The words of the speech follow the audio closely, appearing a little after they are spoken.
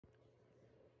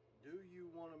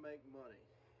want to make money.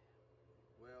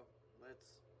 Well,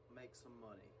 let's make some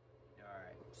money. All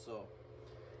right. So,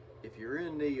 if you're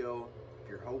in NEO, if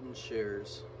you're holding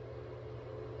shares,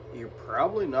 you're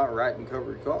probably not writing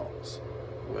covered calls.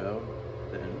 Well,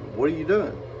 then what are you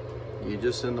doing? You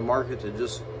just in the market to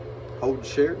just hold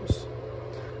shares?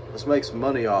 Let's make some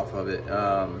money off of it.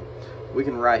 We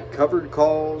can write covered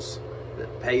calls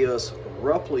that pay us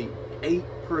roughly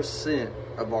 8%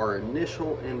 of our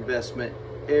initial investment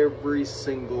every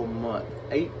single month.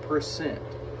 8%.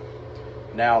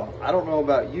 Now, I don't know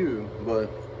about you,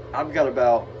 but I've got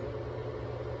about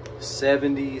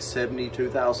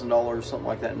 $72,000, something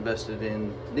like that, invested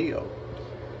in NEO.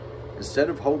 Instead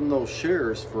of holding those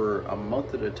shares for a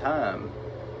month at a time,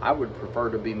 I would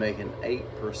prefer to be making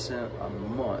 8% a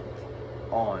month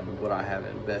on what I have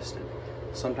invested.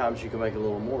 Sometimes you can make a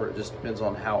little more. It just depends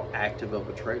on how active of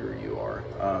a trader you are.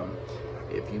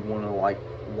 If you want to like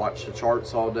watch the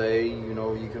charts all day, you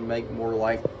know, you can make more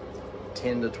like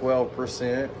 10 to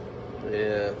 12%.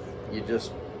 If you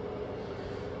just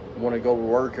want to go to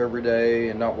work every day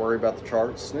and not worry about the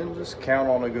charts, then just count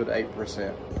on a good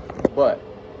 8%. But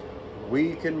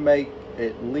we can make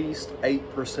at least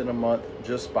 8% a month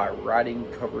just by writing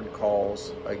covered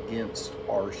calls against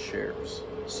our shares.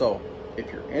 So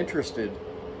if you're interested,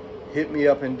 hit me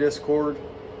up in Discord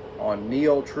on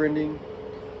NEO Trending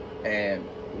and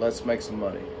let's make some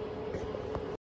money.